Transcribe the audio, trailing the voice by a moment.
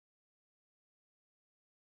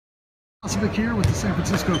Civic here with the San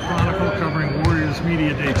Francisco Chronicle covering Warriors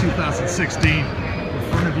Media Day 2016. In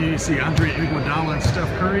front of you see Andre Iguodala and Steph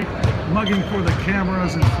Curry mugging for the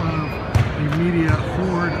cameras in front of a media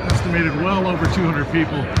horde estimated well over 200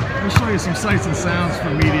 people. We'll show you some sights and sounds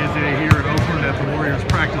from Media Day here in Oakland at the Warriors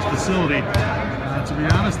practice facility. To be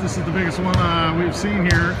honest, this is the biggest one we've seen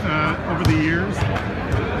here over the years.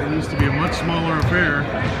 It used to be a much smaller affair.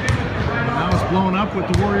 Now it's blown up with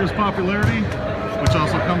the Warriors' popularity, which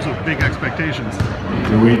also comes with big expectations.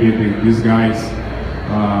 The way that these guys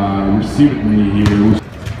received me here.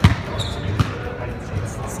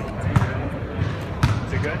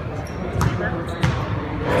 Is it good?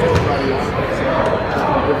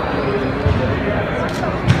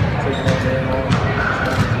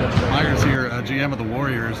 Myers here, GM of the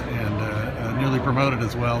Warriors, and newly promoted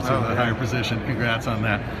as well to a higher position. Congrats on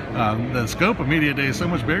that. The scope of Media Day is so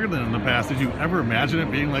much bigger than in the past. Did you ever imagine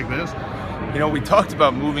it being like this? You know, we talked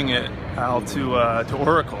about moving it, Al, to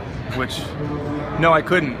Oracle, which, no, I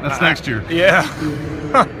couldn't. That's next year. Yeah,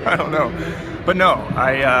 I don't know, but no,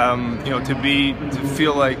 you know, to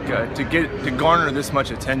feel like to garner this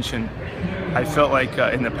much attention, I felt like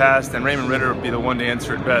in the past, and Raymond Ritter would be the one to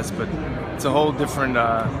answer it best, but it's a whole different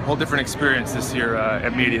experience this year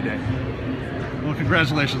at Media Day. Well,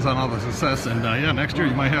 congratulations on all the success, and yeah, next year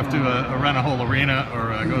you might have to rent a whole arena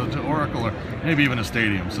or go to Oracle or maybe even a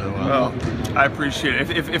stadium. So, well, I appreciate it.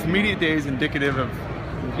 If Media Day is indicative of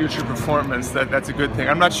future performance, that's a good thing.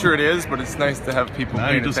 I'm not sure it is, but it's nice to have people. Now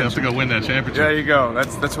you just have to go win that championship. There you go.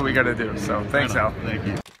 That's what we got to do. So thanks, Al. Thank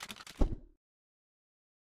you.